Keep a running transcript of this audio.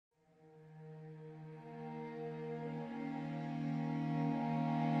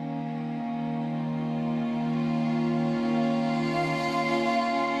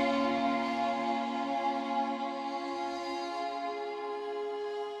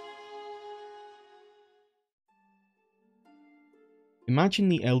Imagine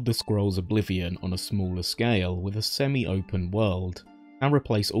the Elder Scrolls Oblivion on a smaller scale with a semi-open world. Now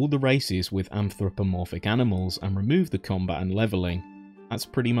replace all the races with anthropomorphic animals and remove the combat and levelling. That's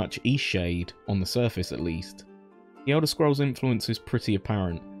pretty much Eastshade, on the surface at least. The Elder Scrolls influence is pretty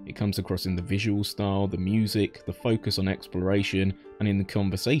apparent. It comes across in the visual style, the music, the focus on exploration, and in the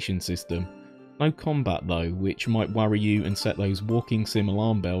conversation system. No combat though, which might worry you and set those walking sim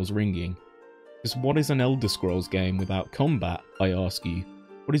alarm bells ringing. Because what is an Elder Scrolls game without combat, I ask you?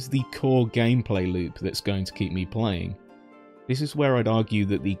 What is the core gameplay loop that's going to keep me playing? This is where I'd argue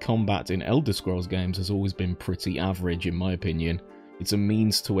that the combat in Elder Scrolls games has always been pretty average in my opinion. It's a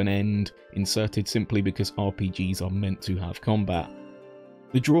means to an end, inserted simply because RPGs are meant to have combat.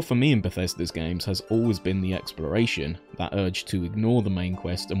 The draw for me in Bethesda's games has always been the exploration, that urge to ignore the main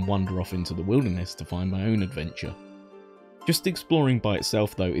quest and wander off into the wilderness to find my own adventure. Just exploring by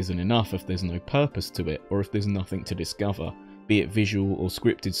itself though isn't enough if there's no purpose to it, or if there's nothing to discover, be it visual or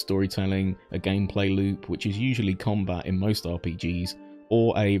scripted storytelling, a gameplay loop, which is usually combat in most RPGs,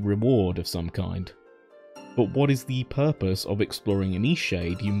 or a reward of some kind. But what is the purpose of exploring in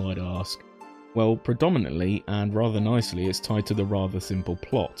Eastshade, you might ask? Well, predominantly, and rather nicely, it's tied to the rather simple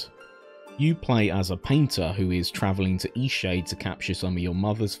plot. You play as a painter who is travelling to Eastshade to capture some of your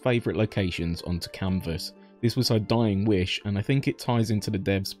mother's favourite locations onto canvas. This was her dying wish, and I think it ties into the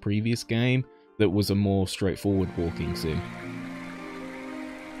dev's previous game that was a more straightforward walking sim.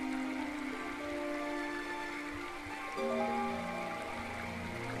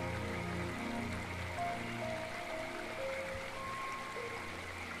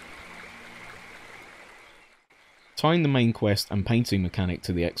 Tying the main quest and painting mechanic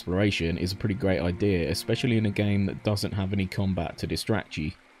to the exploration is a pretty great idea, especially in a game that doesn't have any combat to distract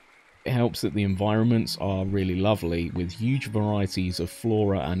you. It helps that the environments are really lovely, with huge varieties of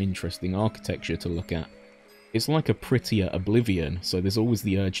flora and interesting architecture to look at. It's like a prettier Oblivion, so there's always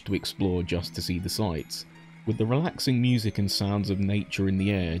the urge to explore just to see the sights. With the relaxing music and sounds of nature in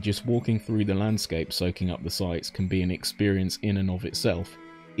the air, just walking through the landscape soaking up the sights can be an experience in and of itself,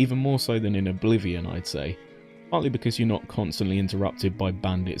 even more so than in Oblivion I'd say. Partly because you're not constantly interrupted by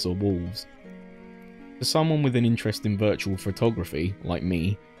bandits or wolves. For someone with an interest in virtual photography, like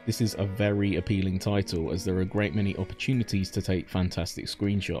me, this is a very appealing title as there are a great many opportunities to take fantastic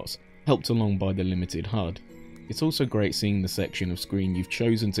screenshots, helped along by the limited HUD. It's also great seeing the section of screen you've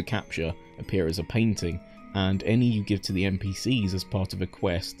chosen to capture appear as a painting, and any you give to the NPCs as part of a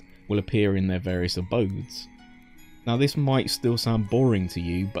quest will appear in their various abodes. Now this might still sound boring to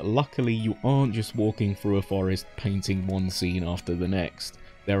you, but luckily you aren't just walking through a forest painting one scene after the next.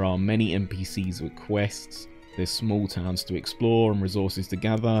 There are many NPCs with quests, there's small towns to explore and resources to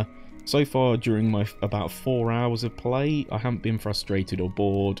gather. So far during my about 4 hours of play, I haven't been frustrated or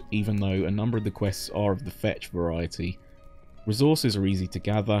bored, even though a number of the quests are of the fetch variety. Resources are easy to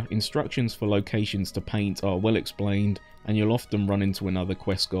gather, instructions for locations to paint are well explained, and you'll often run into another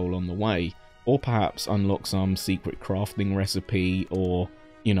quest goal on the way. Or perhaps unlock some secret crafting recipe, or,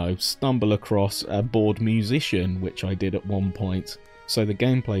 you know, stumble across a bored musician, which I did at one point, so the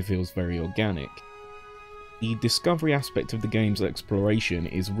gameplay feels very organic. The discovery aspect of the game's exploration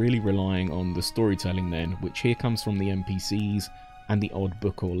is really relying on the storytelling then, which here comes from the NPCs and the odd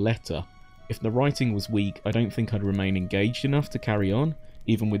book or letter. If the writing was weak, I don't think I'd remain engaged enough to carry on,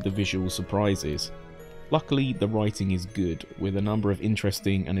 even with the visual surprises. Luckily, the writing is good, with a number of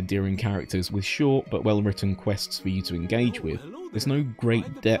interesting and endearing characters with short but well-written quests for you to engage with. There's no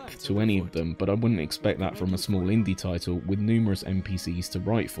great depth to any of them, but I wouldn't expect that from a small indie title with numerous NPCs to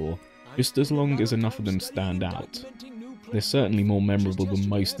write for, just as long as enough of them stand out. They're certainly more memorable than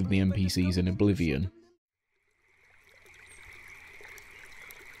most of the NPCs in Oblivion.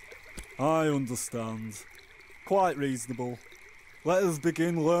 I understand. Quite reasonable. Let us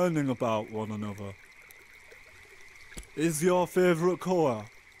begin learning about one another. Is your favourite colour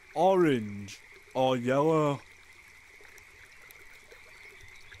orange or yellow?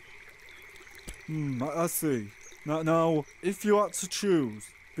 I see. Now, if you had to choose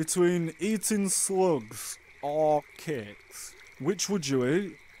between eating slugs or cakes, which would you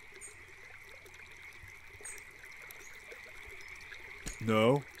eat?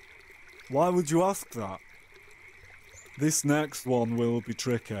 No? Why would you ask that? This next one will be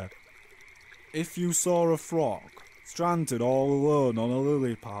tricky. If you saw a frog stranded all alone on a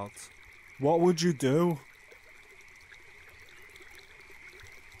lily pad, what would you do?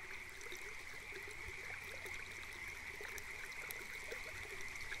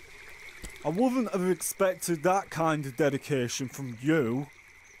 I wouldn't have expected that kind of dedication from you.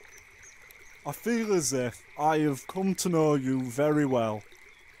 I feel as if I have come to know you very well.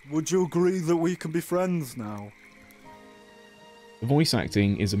 Would you agree that we can be friends now? The voice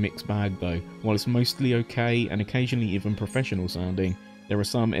acting is a mixed bag though. While it's mostly okay and occasionally even professional sounding, there are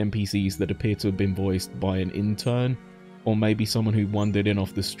some NPCs that appear to have been voiced by an intern, or maybe someone who wandered in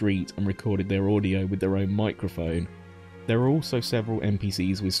off the street and recorded their audio with their own microphone. There are also several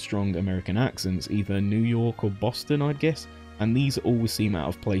NPCs with strong American accents, either New York or Boston I'd guess, and these always seem out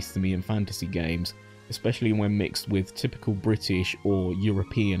of place to me in fantasy games, especially when mixed with typical British or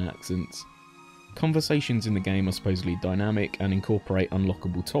European accents. Conversations in the game are supposedly dynamic and incorporate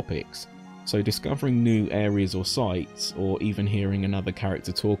unlockable topics, so discovering new areas or sites, or even hearing another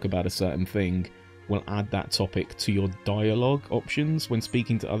character talk about a certain thing, will add that topic to your dialogue options when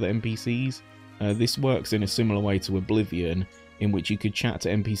speaking to other NPCs. This works in a similar way to Oblivion, in which you could chat to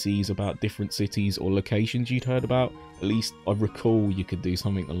NPCs about different cities or locations you'd heard about. At least I recall you could do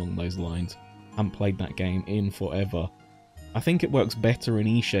something along those lines. I haven't played that game in forever. I think it works better in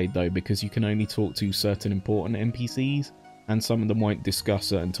Eastshade though, because you can only talk to certain important NPCs, and some of them won't discuss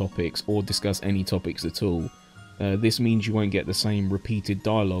certain topics or discuss any topics at all. This means you won't get the same repeated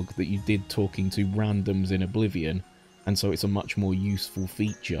dialogue that you did talking to randoms in Oblivion, and so it's a much more useful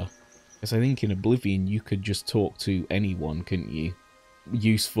feature. Because I think in Oblivion you could just talk to anyone, couldn't you?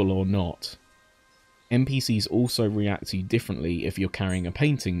 Useful or not. NPCs also react to you differently if you're carrying a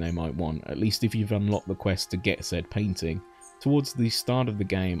painting they might want, at least if you've unlocked the quest to get said painting. Towards the start of the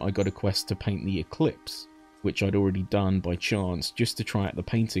game I got a quest to paint the eclipse, which I'd already done by chance just to try out the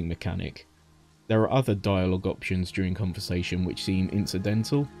painting mechanic. There are other dialogue options during conversation which seem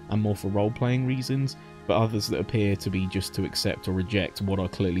incidental and more for role-playing reasons, but others that appear to be just to accept or reject what are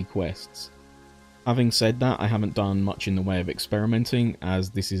clearly quests. Having said that, I haven't done much in the way of experimenting,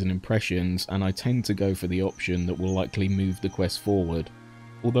 as this is an impressions, and I tend to go for the option that will likely move the quest forward.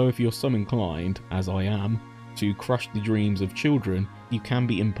 Although if you're so inclined, as I am, to crush the dreams of children, you can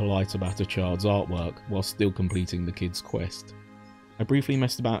be impolite about a child's artwork while still completing the kid's quest. I briefly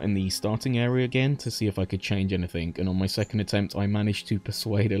messed about in the starting area again to see if I could change anything, and on my second attempt I managed to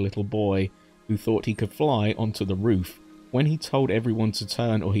persuade a little boy who thought he could fly onto the roof. When he told everyone to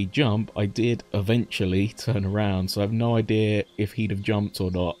turn or he'd jump, I did eventually turn around, so I have no idea if he'd have jumped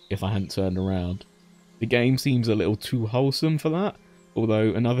or not if I hadn't turned around. The game seems a little too wholesome for that,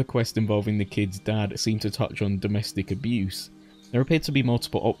 although another quest involving the kid's dad seemed to touch on domestic abuse. There appear to be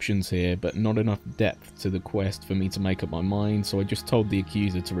multiple options here, but not enough depth to the quest for me to make up my mind, so I just told the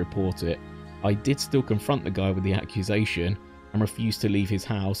accuser to report it. I did still confront the guy with the accusation, and refused to leave his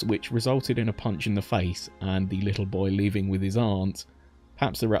house, which resulted in a punch in the face, and the little boy leaving with his aunt.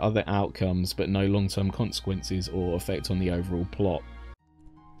 Perhaps there are other outcomes, but no long-term consequences or effect on the overall plot.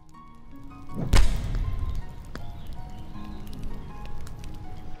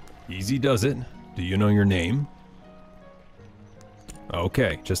 Easy does it. Do you know your name?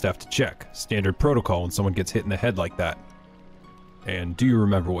 Okay, just have to check. Standard protocol when someone gets hit in the head like that. And do you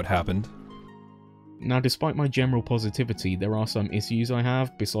remember what happened? Now, despite my general positivity, there are some issues I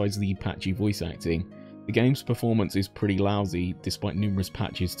have besides the patchy voice acting. The game's performance is pretty lousy, despite numerous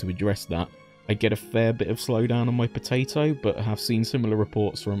patches to address that. I get a fair bit of slowdown on my potato, but have seen similar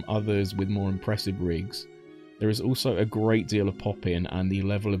reports from others with more impressive rigs. There is also a great deal of pop-in, and the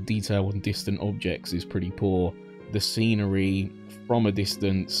level of detail on distant objects is pretty poor. The scenery from a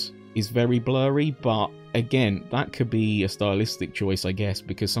distance is very blurry, but again, that could be a stylistic choice I guess,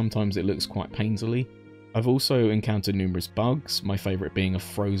 because sometimes it looks quite painterly. I've also encountered numerous bugs, my favourite being a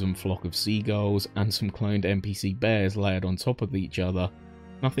frozen flock of seagulls and some cloned NPC bears layered on top of each other.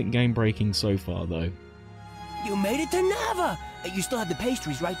 Nothing game breaking so far though. You made it to Nava! You still have the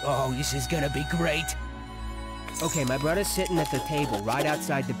pastries, right? Oh, this is gonna be great! Okay, my brother's sitting at the table right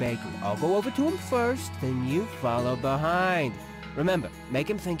outside the bakery. I'll go over to him first, then you follow behind. Remember, make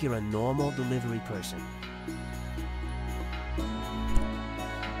him think you're a normal delivery person.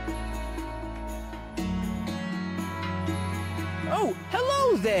 Oh,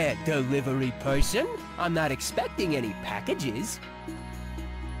 hello there, delivery person. I'm not expecting any packages.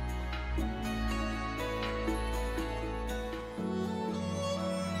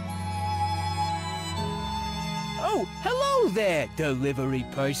 Oh, hello there, delivery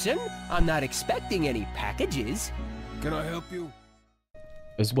person. I'm not expecting any packages. Can I help you?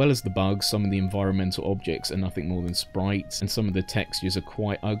 As well as the bugs, some of the environmental objects are nothing more than sprites, and some of the textures are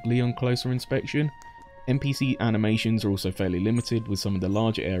quite ugly on closer inspection. NPC animations are also fairly limited, with some of the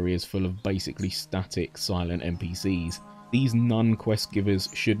larger areas full of basically static, silent NPCs. These non-quest givers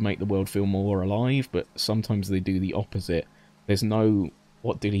should make the world feel more alive, but sometimes they do the opposite. There's no,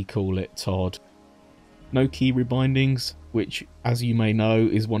 what did he call it, Todd? No key rebindings, which, as you may know,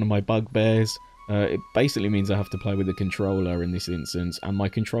 is one of my bugbears. It basically means I have to play with the controller in this instance, and my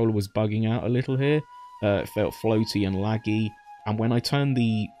controller was bugging out a little here. It felt floaty and laggy, And when I turned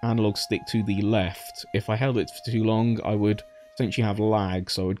the analog stick to the left, if I held it for too long, I would essentially have lag,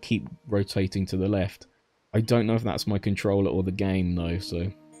 so I would keep rotating to the left. I don't know if that's my controller or the game though,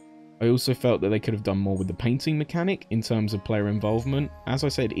 so... I also felt that they could have done more with the painting mechanic in terms of player involvement. As I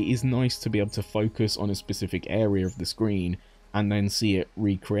said, it is nice to be able to focus on a specific area of the screen and then see it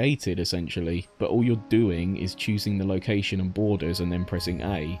recreated essentially, but all you're doing is choosing the location and borders and then pressing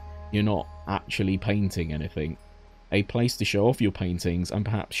A. You're not actually painting anything. A place to show off your paintings and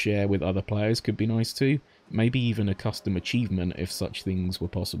perhaps share with other players could be nice too, maybe even a custom achievement if such things were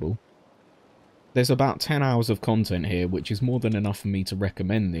possible. There's about 10 hours of content here, which is more than enough for me to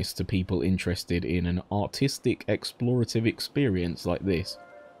recommend this to people interested in an artistic, explorative experience like this.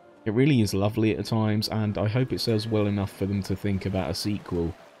 It really is lovely at times, and I hope it serves well enough for them to think about a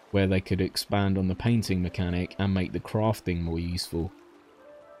sequel where they could expand on the painting mechanic and make the crafting more useful.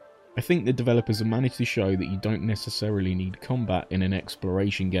 I think the developers have managed to show that you don't necessarily need combat in an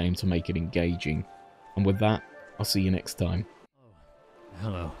exploration game to make it engaging. And with that, I'll see you next time.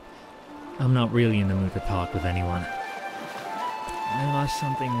 Hello. I'm not really in the mood to talk with anyone. I lost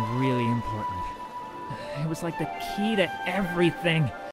something really important. It was like the key to everything.